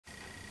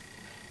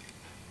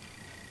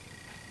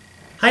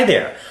Hi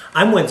there,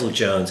 I'm Wenzel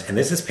Jones and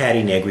this is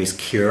Patti Negri's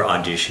Cure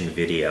audition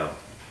video.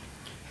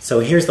 So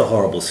here's the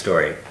horrible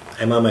story.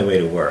 I'm on my way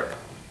to work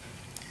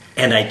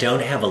and I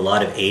don't have a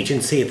lot of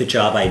agency at the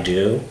job I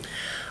do.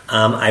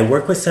 I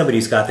work with somebody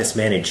who's got this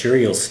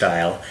managerial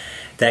style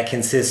that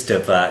consists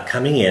of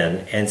coming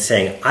in and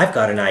saying, I've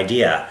got an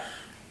idea,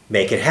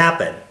 make it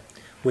happen,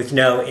 with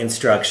no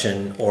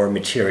instruction or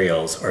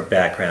materials or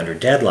background or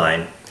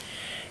deadline.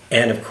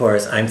 And of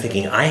course I'm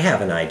thinking, I have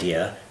an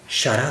idea,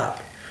 shut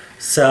up.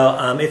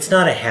 So it's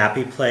not a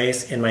happy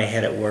place in my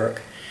head at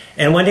work.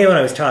 And one day when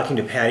I was talking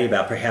to Patti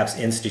about perhaps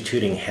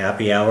instituting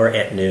happy hour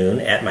at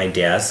noon at my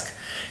desk,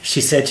 she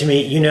said to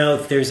me, you know,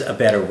 there's a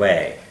better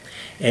way.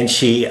 And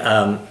she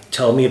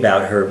told me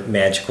about her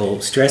magical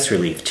stress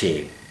relief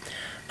tea.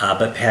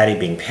 But Patti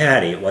being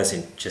Patti, it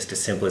wasn't just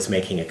as simple as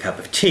making a cup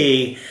of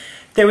tea.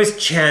 There was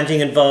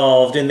chanting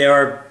involved and there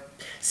are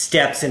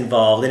steps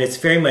involved, and it's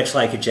very much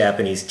like a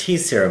Japanese tea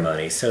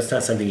ceremony, so it's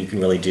not something you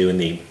can really do in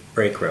the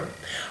break room.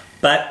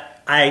 But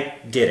I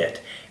did it.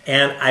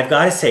 And I've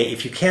got to say,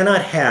 if you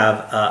cannot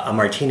have a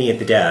martini at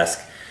the desk,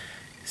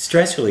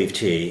 stress relief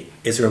tea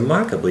is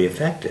remarkably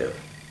effective.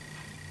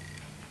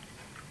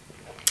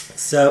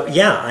 So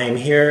yeah, I am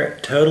here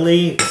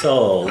totally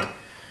sold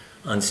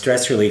on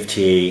stress relief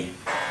tea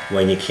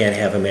when you can't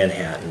have a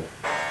Manhattan.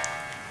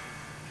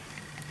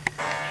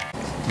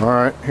 All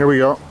right, here we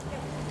go.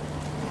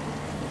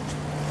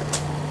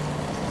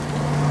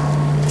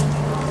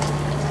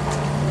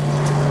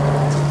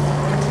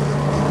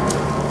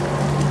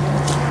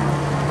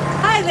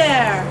 Hi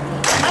there,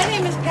 my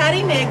name is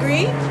Patti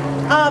Negri.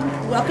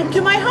 Welcome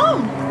to my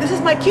home. This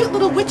is my cute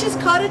little witch's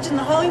cottage in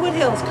the Hollywood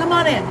Hills. Come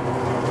on in.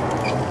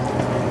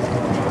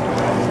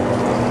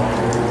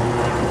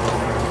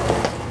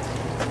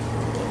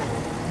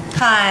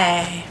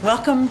 Hi,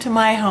 welcome to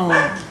my home.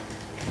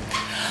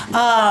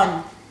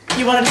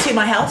 You wanted to see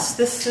my house?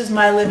 This is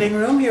my living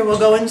room. Here we'll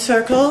go in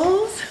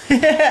circles.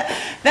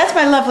 That's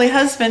my lovely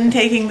husband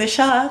taking the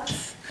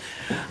shots.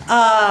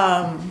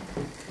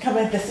 Come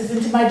in, this is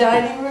into my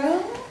dining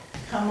room.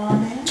 Come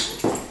on in.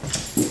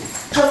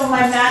 Some of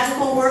my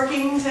magical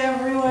workings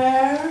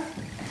everywhere.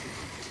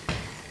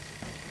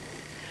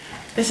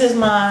 This is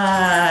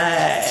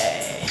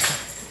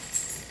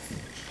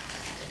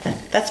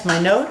that's my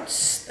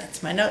notes.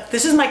 That's my note.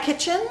 This is my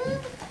kitchen.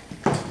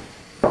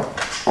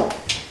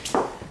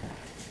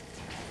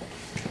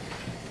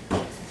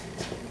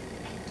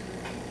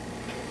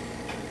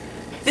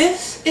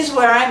 This is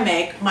where I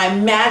make my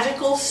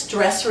magical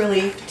stress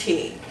relief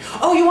tea.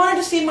 Oh, you wanted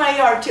to see my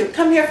yard too.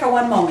 Come here for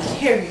one moment.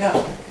 Here you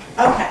go.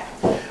 Okay.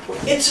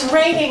 It's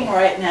raining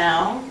right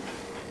now.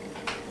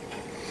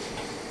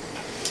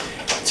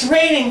 It's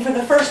raining for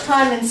the first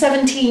time in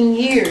 17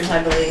 years,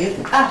 I believe.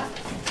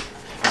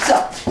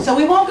 So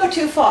we won't go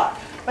too far.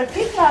 But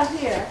peek out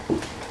here.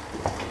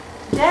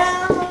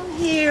 Down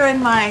here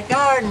in my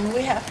garden,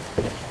 we have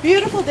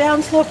beautiful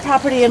downslope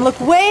property, and look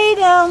way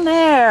down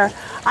there.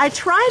 I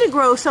try to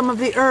grow some of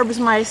the herbs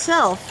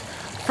myself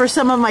for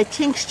some of my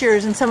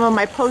tinctures and some of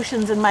my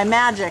potions and my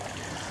magic.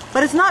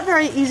 But it's not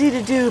very easy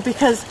to do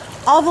because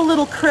all the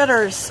little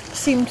critters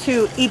seem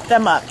to eat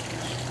them up.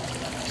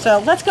 So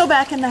let's go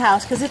back in the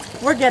house because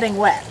we're getting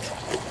wet.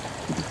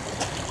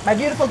 My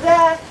beautiful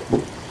deck,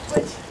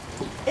 which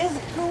is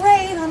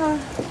great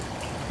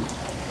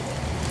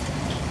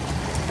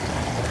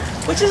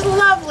which is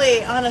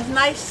lovely on a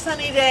nice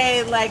sunny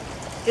day like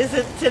is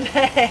it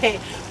today.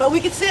 But we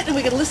could sit and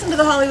we could listen to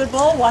the Hollywood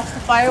Bowl, watch the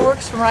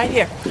fireworks from right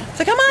here.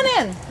 So come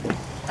on in.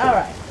 All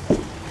right.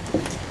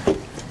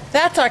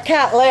 That's our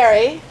cat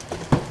Larry.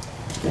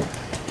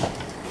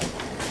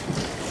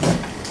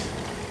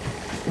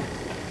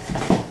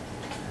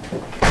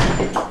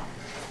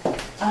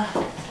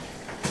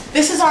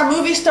 This is our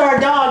movie star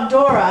dog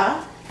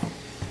Dora.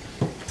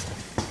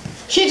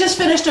 She just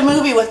finished a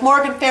movie with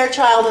Morgan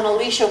Fairchild and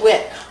Alicia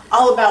Witt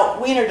all about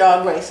wiener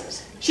dog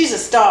races. She's a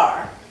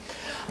star.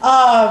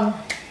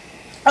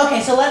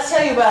 Okay, so let's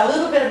tell you a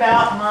little bit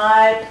about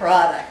my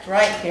product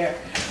right here.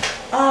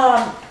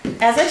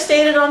 As I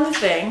stated on the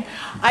thing,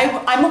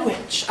 I'm a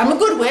witch. I'm a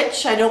good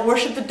witch. I don't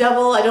worship the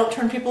devil. I don't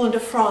turn people into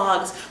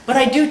frogs. But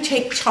I do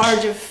take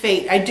charge of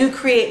fate. I do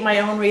create my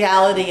own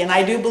reality, and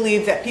I do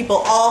believe that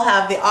people all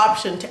have the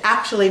option to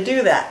actually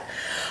do that.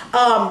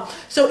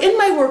 So in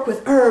my work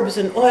with herbs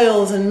and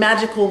oils and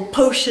magical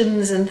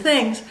potions and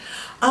things,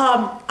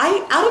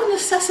 I, out of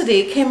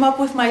necessity, came up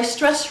with my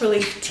stress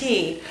relief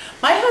tea.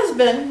 My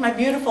husband, my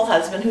beautiful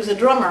husband, who's a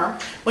drummer,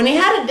 when he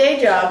had a day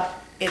job,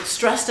 it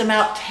stressed him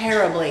out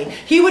terribly.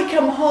 He would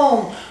come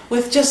home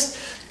with just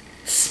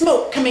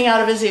smoke coming out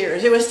of his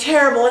ears. It was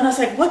terrible. And I was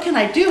like, what can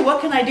I do?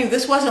 What can I do?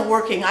 This wasn't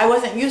working. I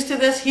wasn't used to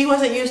this. He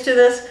wasn't used to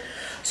this.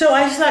 So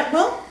I was like,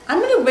 well, I'm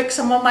going to mix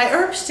some of my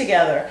herbs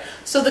together.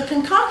 So the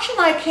concoction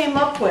I came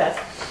up with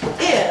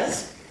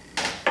is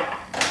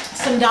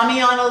some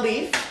Damiana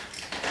leaf.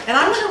 And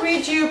I'm going to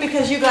read you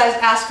because you guys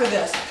asked for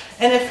this.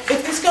 And if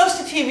this goes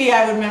to TV,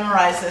 I would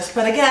memorize this.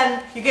 But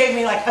again, you gave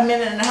me like a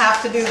minute and a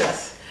half to do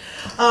this.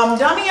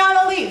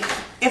 Damiana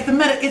leaf. It's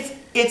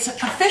its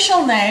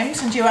official name,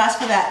 since you asked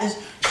for that, is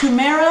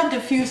Tumera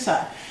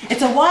diffusa.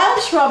 It's a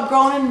wild shrub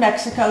grown in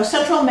Mexico,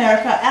 Central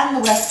America, and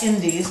the West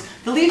Indies.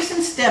 The leaves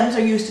and stems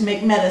are used to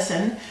make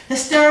medicine.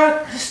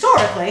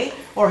 Historically,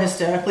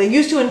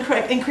 used to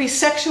increase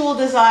sexual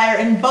desire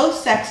in both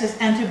sexes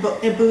and to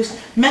boost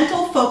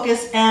mental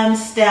focus and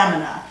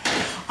stamina.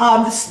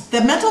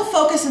 The mental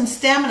focus and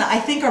stamina, I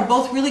think, are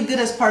both really good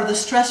as part of the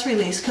stress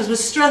release, because with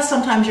stress,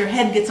 sometimes your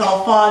head gets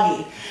all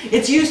foggy.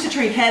 It's used to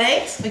treat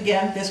headaches.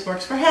 Again, this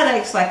works for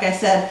headaches, like I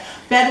said.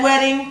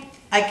 Bedwetting,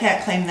 I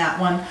can't claim that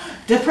one.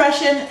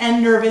 Depression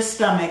and nervous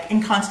stomach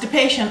and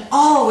constipation,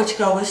 all which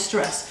go with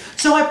stress.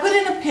 So I put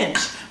in a pinch.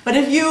 But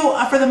if you,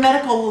 for the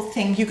medical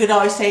thing, you could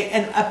always say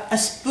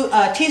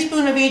a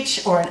teaspoon of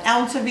each or an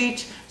ounce of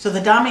each. So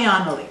the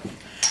Damiano leaf.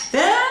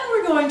 Then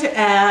we're going to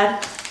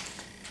add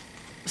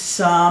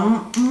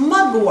some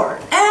mugwort.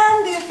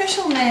 And the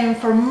official name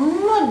for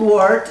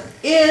mugwort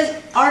is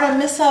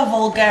Artemisia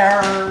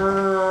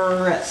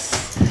vulgaris.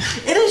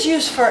 It is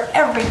used for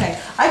everything.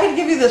 I could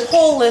give you this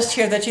whole list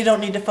here that you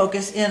don't need to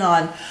focus in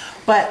on,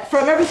 but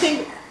from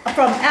everything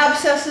from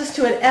abscesses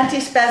to an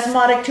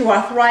antispasmodic to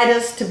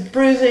arthritis to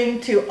bruising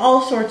to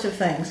all sorts of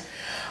things.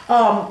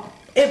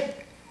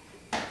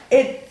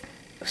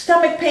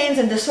 Stomach pains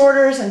and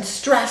disorders and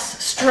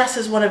stress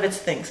is one of its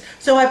things.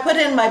 So I put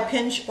in my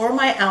pinch or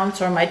my ounce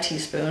or my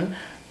teaspoon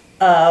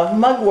of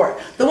mugwort.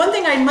 The one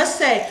thing I must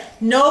say,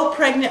 no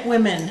pregnant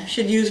women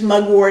should use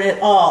mugwort at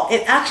all.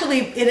 It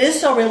is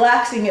so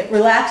relaxing, it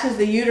relaxes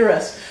the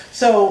uterus.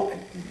 So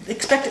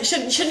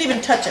shouldn't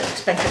even touch it,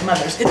 expectant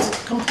mothers. It's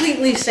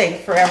completely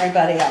safe for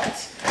everybody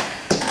else.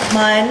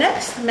 My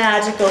next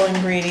magical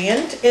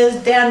ingredient is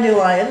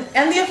dandelion,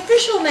 and the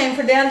official name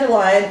for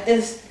dandelion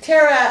is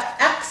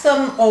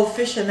Taraxum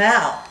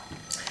officinale.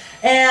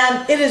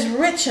 And it is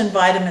rich in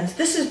vitamins.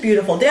 This is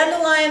beautiful.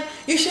 Dandelion,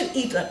 you should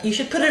eat it. You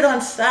should put it on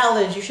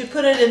salads. You should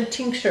put it in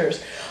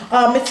tinctures.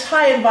 It's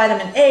high in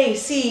vitamin A,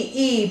 C,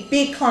 E,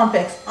 B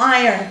complex,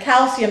 iron,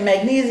 calcium,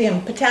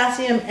 magnesium,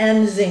 potassium,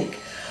 and zinc.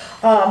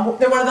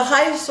 They're one of the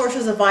highest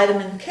sources of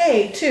vitamin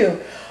K,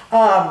 too.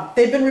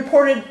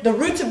 The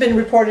roots have been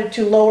reported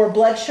to lower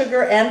blood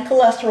sugar and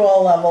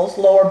cholesterol levels,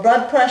 lower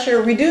blood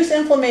pressure, reduce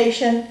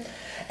inflammation,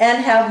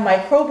 and have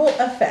microbial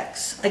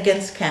effects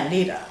against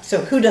candida. So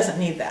who doesn't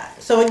need that?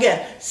 So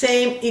again,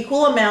 same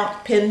equal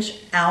amount, pinch,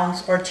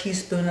 ounce, or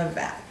teaspoon of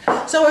that.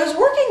 So I was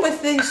working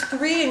with these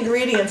 3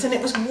 ingredients and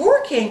it was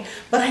working,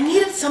 but I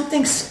needed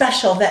something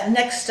special, that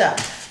next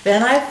step.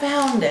 Then I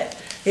found it.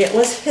 It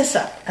was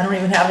hyssop. I don't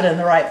even have it in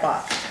the right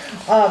box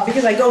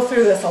because I go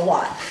through this a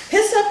lot.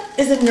 Hyssop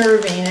is a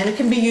nervine and it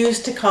can be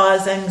used to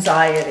cause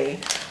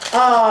anxiety.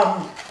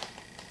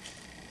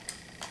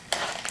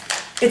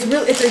 It's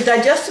a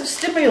digestive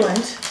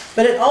stimulant,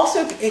 but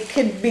it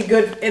can be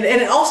good, and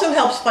it also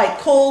helps fight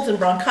colds and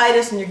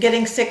bronchitis, and you're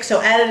getting sick, so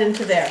add it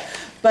into there.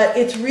 But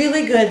it's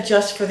really good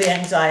just for the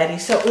anxiety.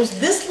 So it was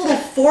this little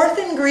 4th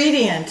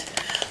ingredient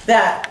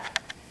that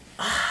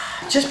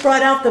just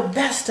brought out the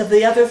best of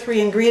the other 3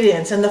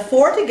 ingredients, and the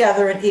 4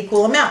 together in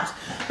equal amounts.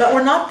 But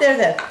we're not there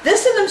then.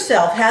 This in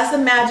itself has the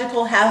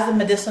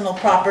medicinal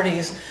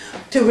properties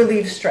to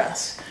relieve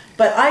stress.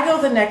 But I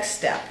go the next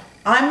step.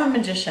 I'm a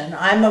magician,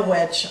 I'm a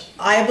witch,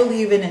 I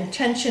believe in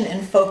intention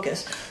and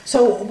focus.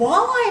 So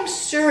while I'm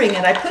stirring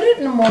it, I put it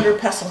in a mortar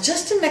pestle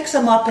just to mix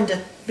them up and to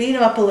beat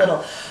them up a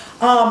little.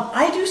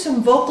 I do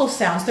some vocal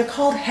sounds, they're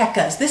called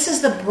heckas. This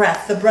is the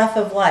breath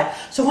of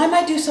life. So I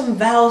might do some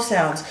vowel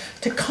sounds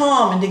to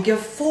calm and to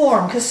give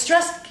form, because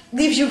stress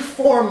leaves you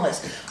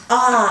formless.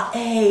 Ah,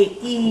 A,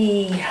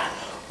 E,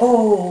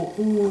 O,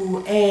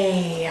 U,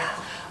 A,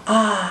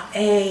 Ah,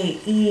 A,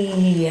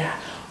 E,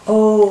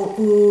 O,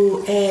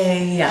 ooh,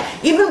 eh.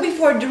 Even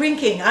before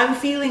drinking, I'm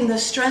feeling the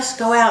stress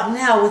go out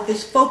now with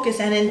this focus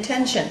and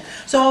intention.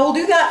 So I will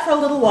do that for a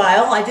little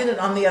while. I did it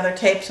on the other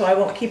tape, so I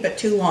won't keep it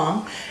too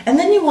long. And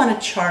then you want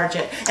to charge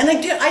it. And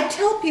I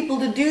tell people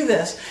to do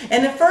this.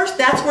 And at first,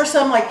 that's where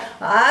some like,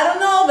 I don't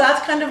know,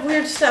 that's kind of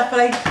weird stuff.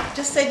 But I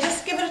just say,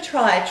 just give it a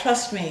try,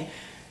 trust me.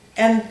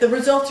 And the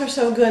results are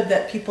so good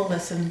that people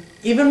listen.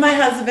 Even my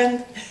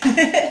husband.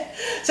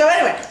 So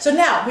anyway, so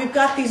now we've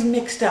got these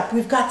mixed up.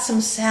 We've got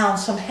some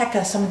sounds, some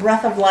hecka, some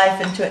breath of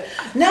life into it.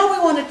 Now we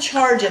want to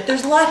charge it.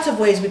 There's lots of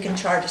ways we can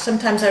charge it.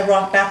 Sometimes I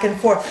rock back and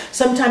forth.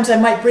 Sometimes I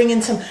might bring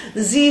in some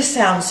Z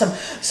sounds,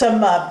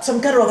 some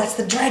guttural. That's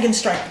the dragon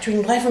strike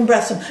between life and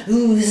breath. Some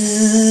ooh,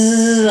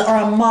 zzz, or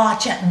a ma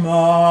chant,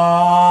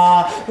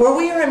 ma, where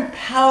we are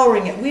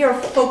empowering it. We are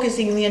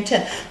focusing the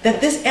intent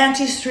that this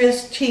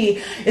anti-stress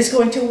tea is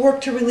going to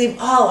work to relieve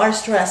all our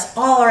stress,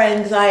 all our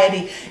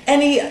anxiety,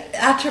 any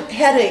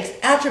headaches,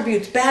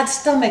 attributes, bad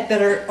stomach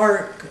that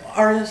are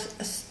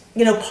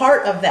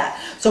part of that.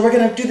 So we're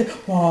going to do the,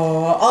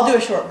 I'll do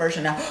a short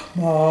version now.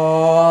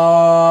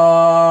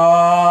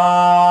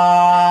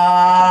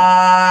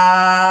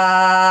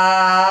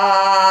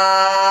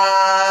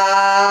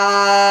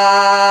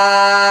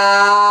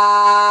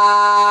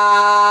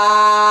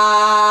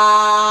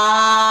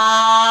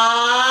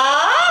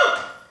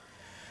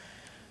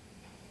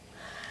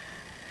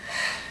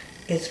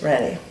 It's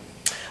ready.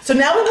 So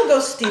now we will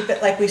go steep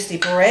it like we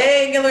steep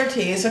regular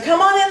tea. So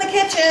come on in the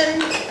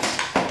kitchen.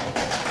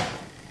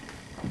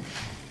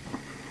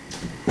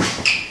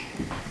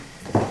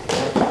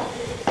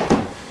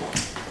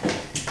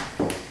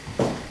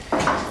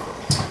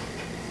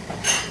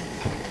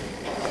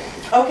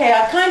 Okay,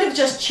 I've kind of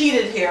just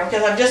cheated here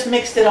because I've just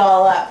mixed it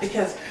all up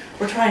because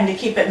we're trying to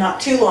keep it not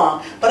too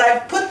long. But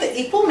I've put the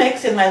equal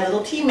mix in my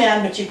little tea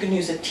man, but you can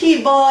use a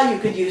tea ball, you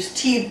could use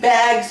tea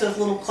bags, those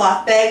little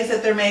cloth bags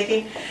that they're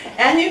making,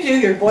 and you do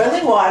your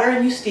boiling water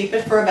and you steep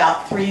it for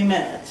about 3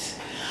 minutes.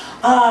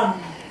 And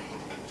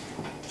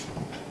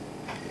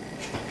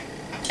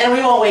we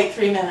won't wait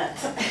 3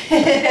 minutes.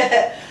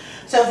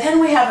 So then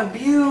we have a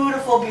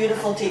beautiful,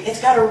 beautiful tea.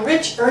 It's got a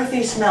rich,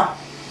 earthy smell.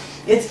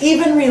 It's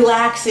even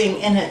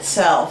relaxing in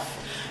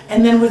itself.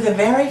 And then with the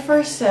very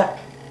first sip,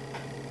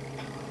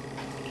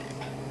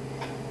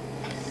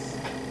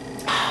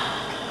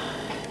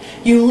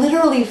 you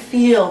literally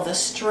feel the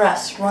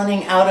stress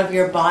running out of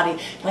your body,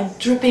 like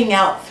dripping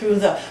out through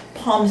the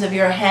palms of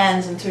your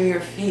hands and through your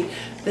feet.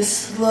 This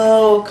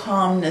slow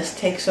calmness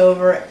takes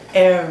over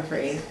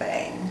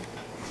everything.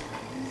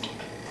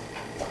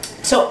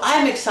 So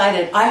I'm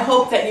excited. I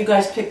hope that you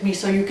guys pick me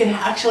so you can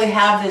actually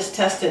have this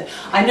tested.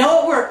 I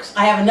know it works.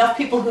 I have enough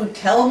people who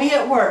tell me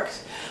it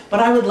works, but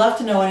I would love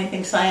to know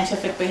anything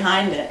scientific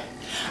behind it.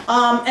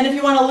 And if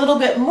you want a little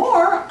bit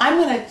more, I'm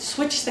going to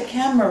switch the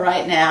camera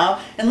right now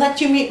and let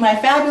you meet my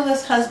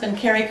fabulous husband,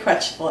 Kerry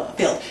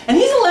Crutchfield. And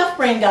he's a left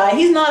brain guy.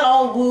 He's not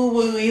all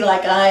woo-woo-y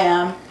like I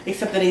am,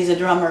 except that he's a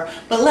drummer.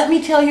 But let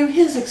me tell you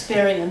his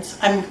experience.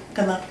 I'm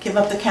going to give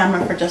up the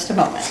camera for just a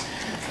moment.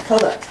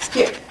 Hold up.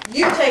 Here,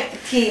 you take the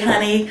tea,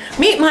 honey.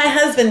 Meet my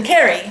husband,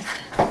 Kerry.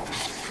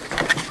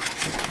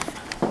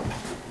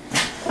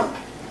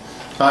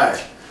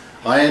 Hi,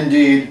 I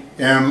indeed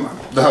am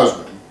the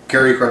husband,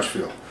 Kerry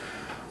Crutchfield.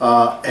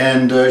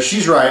 And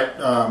she's right.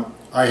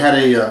 I had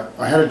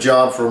a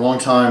job for a long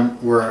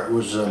time where it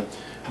was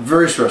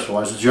very stressful.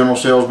 I was the general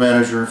sales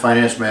manager and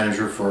finance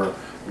manager for a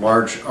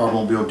large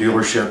automobile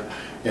dealership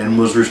and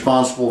was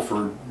responsible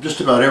for just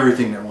about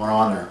everything that went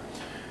on there.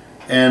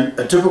 And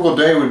a typical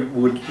day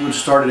would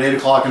start at 8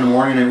 o'clock in the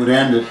morning and it would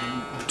end at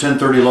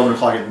 10:30, 11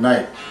 o'clock at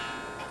night.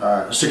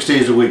 6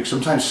 days a week,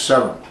 sometimes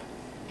 7.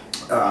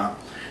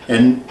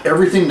 And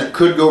everything that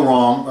could go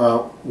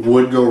wrong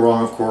would go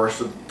wrong, of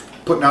course.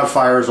 Putting out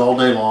fires all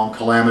day long,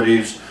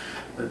 calamities,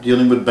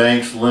 dealing with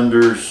banks,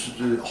 lenders,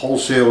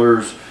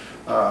 wholesalers,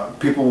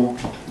 people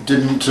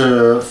didn't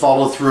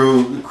follow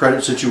through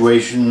credit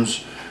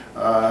situations,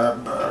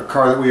 a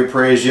car that we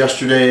appraised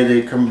yesterday,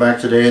 they come back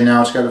today and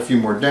now it's got a few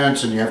more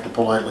dents and you have to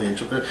politely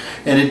accept it.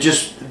 And it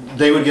just,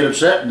 they would get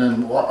upset and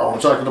then, well, I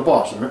want to talk to the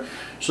boss.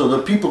 So the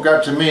people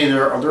got to me,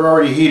 they're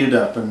already heated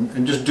up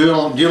and just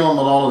dealing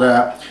with all of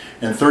that,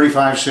 and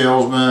 35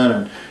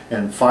 salesmen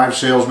and 5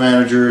 sales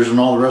managers and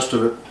all the rest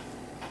of it.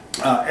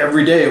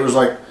 Every day it was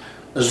like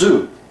a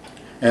zoo,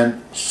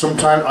 and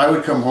sometimes I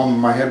would come home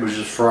and my head was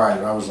just fried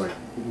and I was like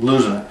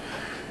losing it.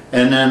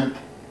 And then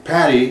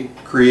Patti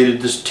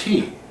created this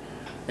tea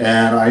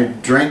and I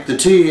drank the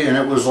tea and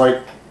it was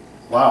like,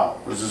 wow,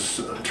 it was this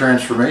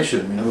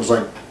transformation. I mean, it was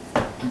like,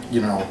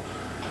 you know,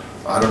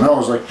 I don't know, it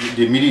was like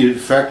the immediate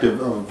effect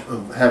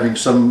of having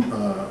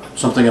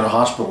something at a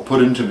hospital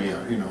put into me,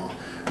 you know,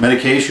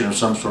 medication of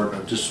some sort.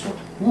 I just went,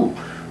 ooh,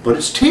 but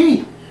it's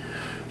tea.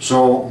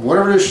 So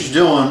whatever it is she's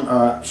doing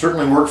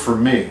certainly worked for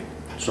me.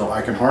 So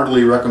I can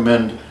heartily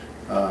recommend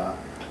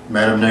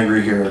Madame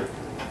Negri here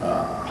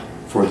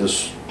for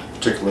this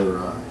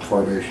particular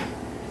formation.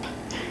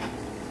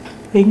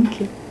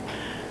 Thank you.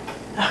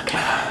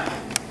 Okay.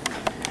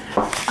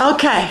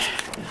 Okay.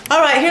 All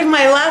right, here's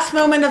my last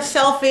moment of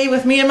selfie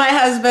with me and my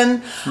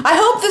husband. I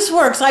hope this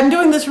works. I'm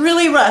doing this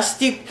really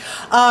rusty.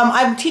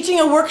 I'm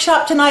teaching a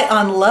workshop tonight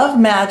on love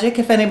magic,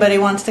 if anybody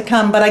wants to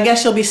come, but I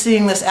guess you'll be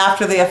seeing this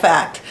after the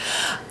effect.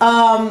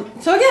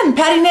 So again,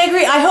 Patti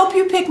Negri, I hope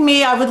you pick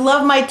me. I would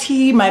love my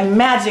tea, my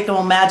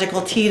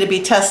magical tea to be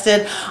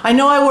tested. I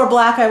know I wore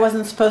black, I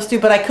wasn't supposed to,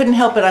 but I couldn't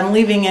help it. I'm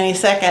leaving any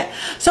second.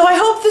 So I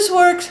hope this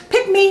works.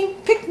 Pick me,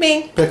 pick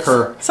me. Pick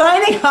her.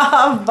 Signing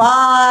off,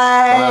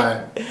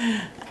 bye.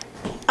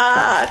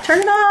 Bye. Turn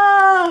it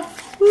off.